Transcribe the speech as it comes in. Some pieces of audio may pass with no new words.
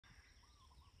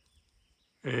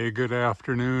Hey, good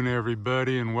afternoon,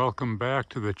 everybody, and welcome back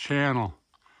to the channel.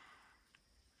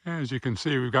 As you can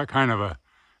see, we've got kind of a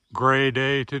gray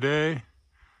day today.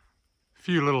 A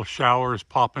few little showers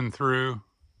popping through.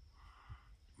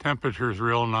 Temperature's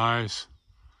real nice.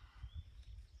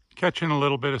 Catching a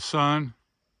little bit of sun.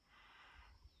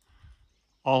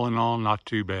 All in all, not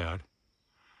too bad.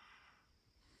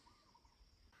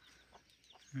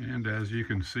 And as you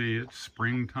can see, it's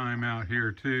springtime out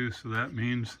here too, so that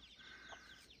means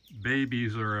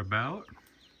babies are about.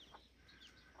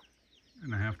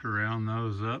 And I have to round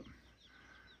those up,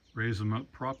 raise them up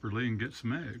properly, and get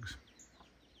some eggs.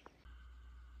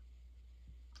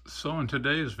 So in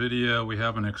today's video, we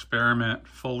have an experiment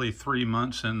fully 3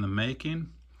 months in the making,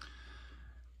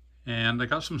 and I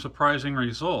got some surprising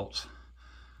results.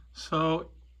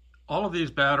 So all of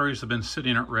these batteries have been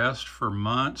sitting at rest for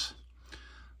months.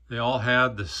 They all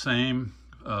had the same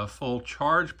full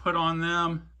charge put on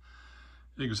them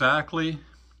exactly.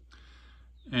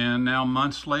 And now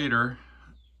months later,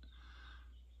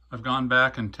 I've gone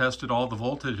back and tested all the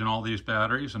voltage in all these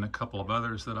batteries and a couple of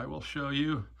others that I will show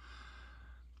you.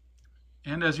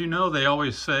 And as you know, they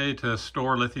always say to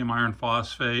store lithium iron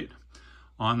phosphate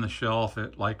on the shelf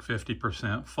at like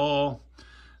 50% full.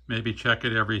 Maybe check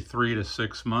it every 3 to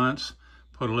 6 months,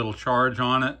 put a little charge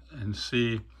on it and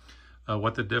see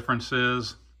what the difference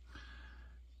is.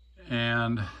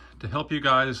 And to help you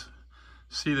guys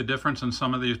see the difference in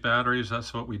some of these batteries,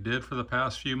 that's what we did for the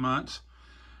past few months.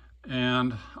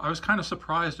 And I was kind of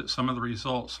surprised at some of the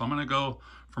results. So I'm going to go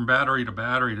from battery to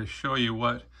battery to show you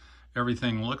what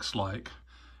everything looks like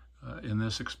in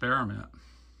this experiment.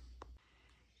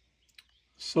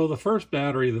 So the first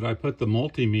battery that I put the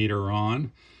multimeter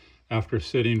on after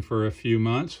sitting for a few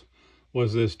months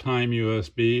was this Time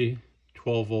USB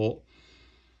 12 volt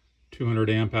 200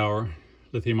 amp hour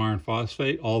lithium iron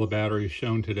phosphate. All the batteries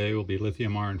shown today will be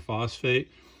lithium iron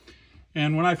phosphate.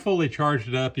 And when I fully charged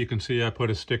it up, you can see I put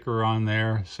a sticker on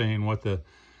there saying what the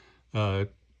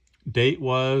date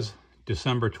was,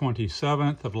 December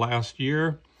 27th of last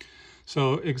year.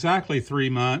 So exactly 3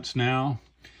 months now.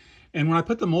 And when I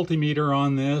put the multimeter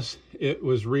on this, it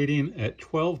was reading at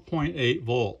 12.8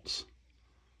 volts,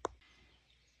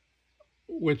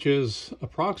 which is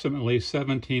approximately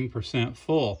 17%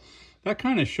 full. That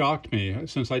kind of shocked me,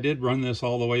 since I did run this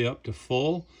all the way up to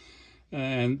full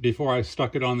and before I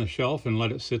stuck it on the shelf and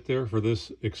let it sit there for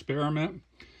this experiment.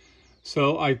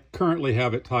 So I currently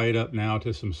have it tied up now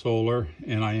to some solar,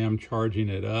 and I am charging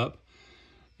it up.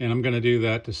 And I'm going to do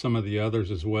that to some of the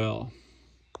others as well.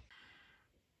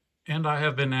 And I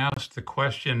have been asked the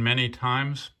question many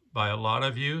times by a lot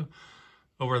of you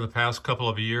over the past couple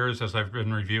of years as I've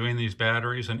been reviewing these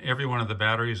batteries, and every one of the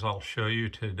batteries I'll show you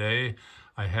today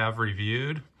I have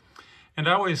reviewed. And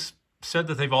I always said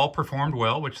that they've all performed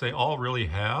well, which they all really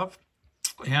have.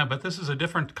 Yeah, but this is a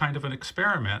different kind of an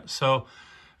experiment. So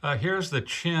here's the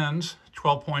Chin's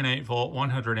 12.8 volt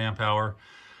 100 amp hour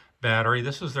battery.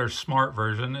 This is their smart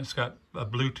version. It's got a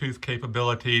Bluetooth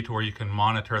capability to where you can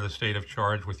monitor the state of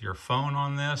charge with your phone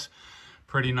on this.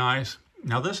 Pretty nice.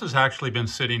 Now this has actually been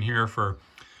sitting here for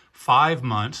 5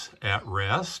 months at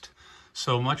rest,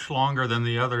 so much longer than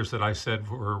the others that I said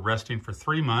were resting for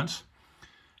 3 months.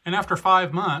 And after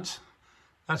 5 months,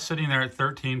 that's sitting there at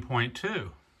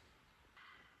 13.2,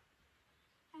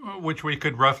 which we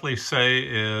could roughly say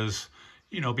is,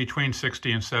 between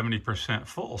 60 and 70%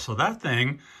 full. So that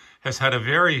thing has had a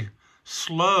very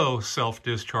slow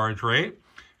self-discharge rate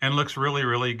and looks really,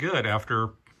 really good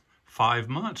after 5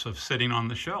 months of sitting on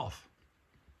the shelf.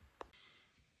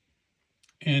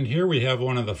 And here we have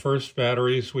one of the first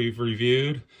batteries we've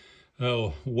reviewed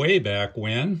way back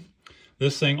when.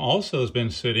 This thing also has been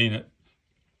sitting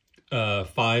at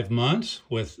 5 months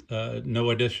with no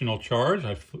additional charge.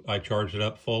 I charged it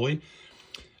up fully,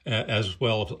 as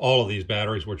well as all of these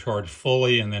batteries were charged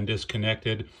fully and then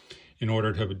disconnected in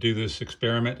order to do this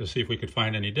experiment to see if we could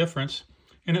find any difference.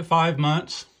 And at 5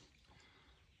 months,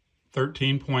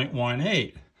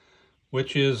 13.18,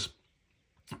 which is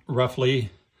roughly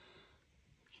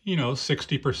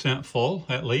 60% full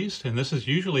at least. And this is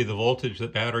usually the voltage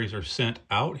that batteries are sent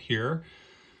out here.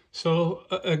 So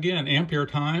again, ampere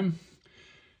time,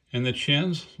 and the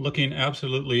Chin's looking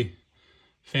absolutely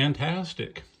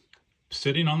fantastic.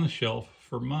 Sitting on the shelf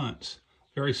for months.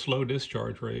 Very slow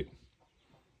discharge rate.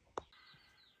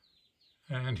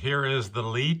 And here is the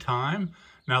LiFePO4.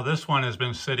 Now this one has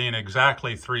been sitting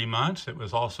exactly 3 months. It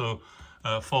was also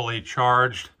fully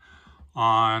charged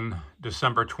on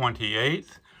December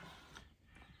 28th.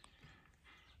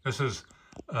 This is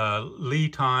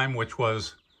LiFePO4, which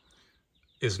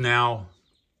is now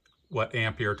what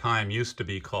ampere time used to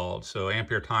be called. So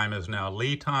ampere time is now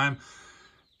Li time.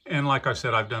 And like I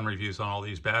said, I've done reviews on all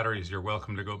these batteries you're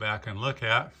welcome to go back and look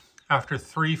at. After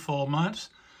 3 full months,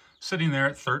 sitting there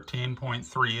at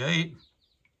 13.38.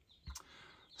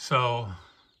 So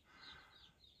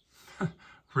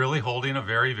really holding a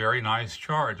very, very nice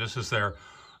charge. This is their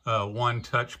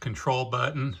one-touch control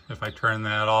button. If I turn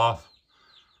that off,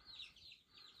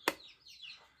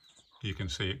 you can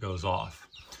see it goes off.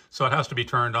 So it has to be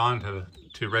turned on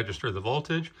to register the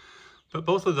voltage. But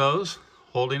both of those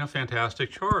holding a fantastic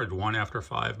charge. One after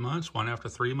 5 months, one after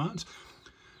 3 months.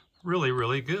 Really,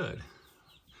 really good.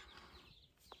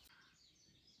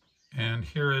 And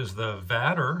here is the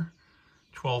Vatter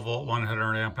 12 volt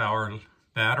 100 amp hour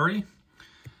battery.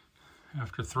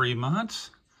 After 3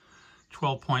 months,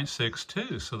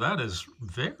 12.62. So that is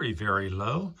very, very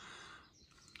low.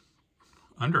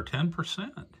 Under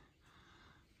 10%.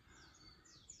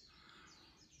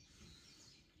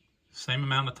 Same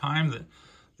amount of time that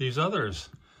these others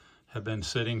have been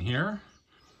sitting here,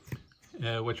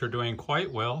 which are doing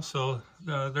quite well. So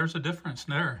there's a difference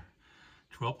there,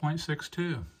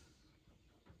 12.62.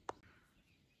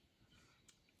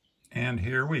 And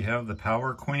here we have the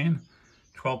Power Queen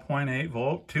 12.8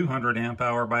 volt 200 amp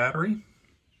hour battery,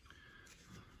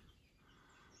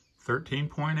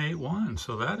 13.81.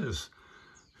 So that is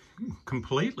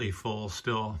completely full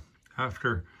still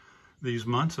after these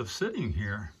months of sitting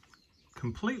here.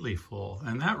 Completely full,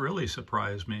 and that really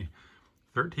surprised me.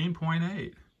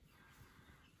 13.8.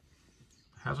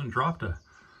 Hasn't dropped a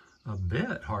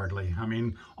bit, hardly. I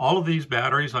mean, all of these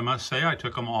batteries, I must say, I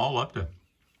took them all up to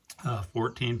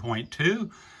 14.2,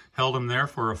 held them there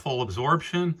for a full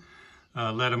absorption,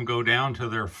 let them go down to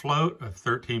their float of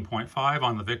 13.5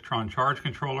 on the Victron charge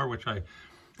controller, which I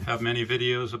have many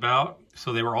videos about.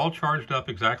 So they were all charged up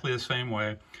exactly the same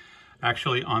way,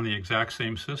 actually on the exact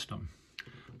same system.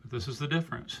 This is the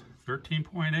difference,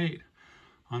 13.8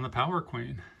 on the Power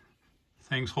Queen.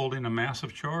 Thing's holding a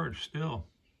massive charge still.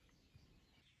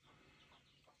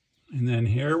 And then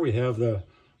here we have the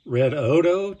Red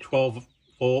Odo 12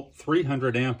 volt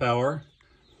 300 amp hour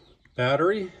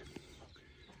battery.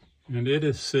 And it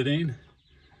is sitting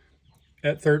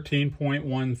at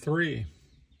 13.13.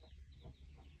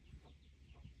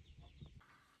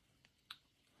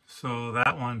 So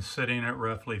that one's sitting at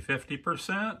roughly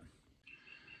 50%.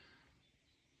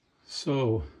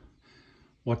 So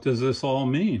what does this all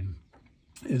mean?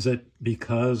 Is it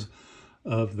because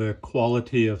of the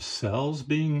quality of cells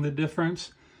being the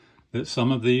difference that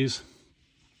some of these,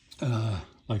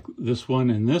 like this one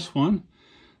and this one,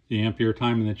 the ampere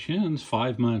time in the chins,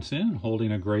 5 months in,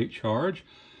 holding a great charge.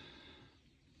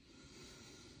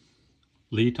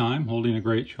 Li time, holding a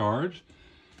great charge.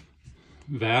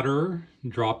 Vatter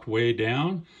dropped way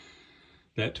down.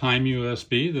 That time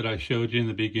USB that I showed you in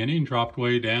the beginning dropped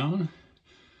way down.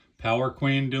 Power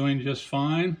Queen doing just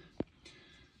fine.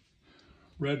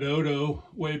 Red Odo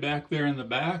way back there in the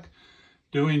back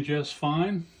doing just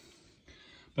fine.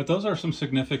 But those are some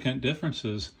significant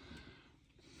differences.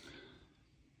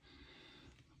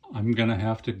 I'm going to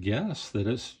have to guess that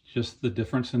it's just the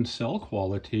difference in cell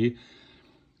quality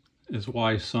is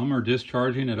why some are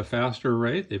discharging at a faster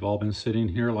rate. They've all been sitting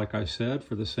here, like I said,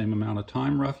 for the same amount of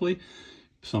time roughly.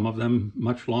 Some of them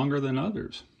much longer than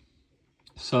others.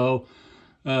 So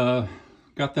got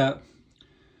that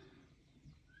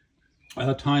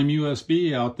time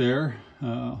USB out there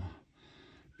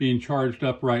being charged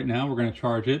up right now. We're going to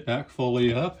charge it back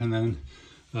fully up, and then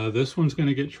this one's going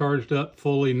to get charged up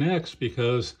fully next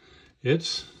because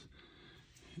it's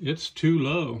too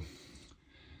low.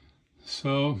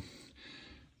 So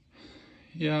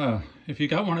yeah, if you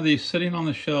got one of these sitting on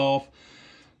the shelf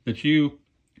that you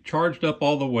charged up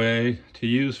all the way to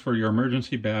use for your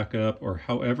emergency backup or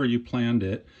however you planned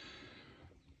it,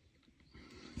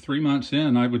 3 months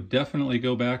in, I would definitely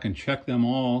go back and check them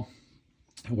all,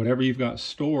 whatever you've got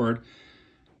stored,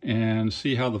 and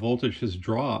see how the voltage has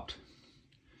dropped.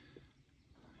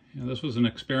 You know, this was an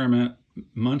experiment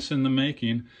months in the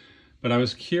making, but I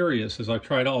was curious, as I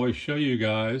try to always show you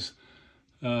guys,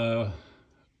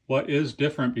 what is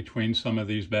different between some of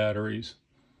these batteries.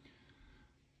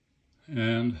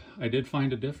 And I did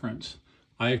find a difference.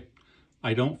 I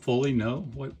don't fully know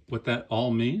what that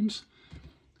all means.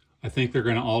 I think they're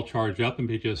going to all charge up and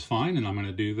be just fine, and I'm going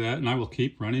to do that. And I will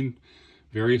keep running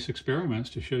various experiments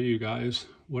to show you guys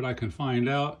what I can find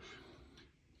out.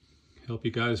 Help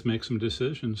you guys make some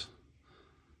decisions.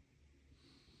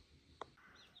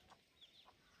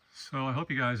 So I hope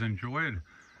you guys enjoyed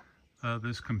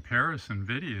this comparison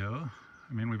video.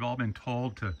 I mean, we've all been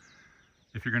told to,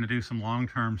 if you're going to do some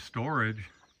long-term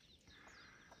storage,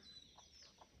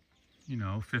 you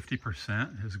know,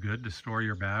 50% is good to store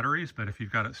your batteries, but if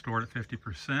you've got it stored at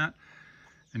 50%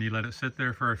 and you let it sit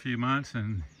there for a few months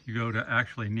and you go to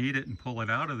actually need it and pull it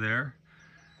out of there,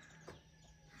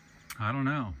 I don't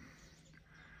know.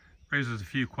 Raises a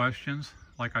few questions.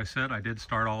 Like I said, I did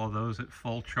start all of those at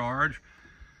full charge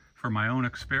for my own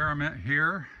experiment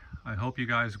here. I hope you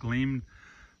guys gleaned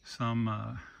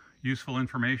some useful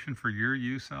information for your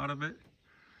use out of it.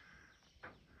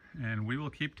 And we will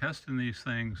keep testing these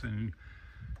things and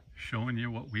showing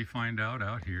you what we find out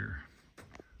here.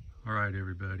 All right,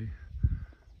 everybody.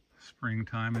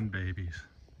 Springtime and babies.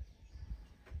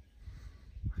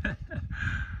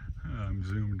 I'm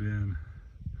zoomed in.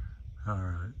 All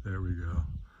right, there we go.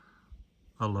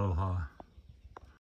 Aloha.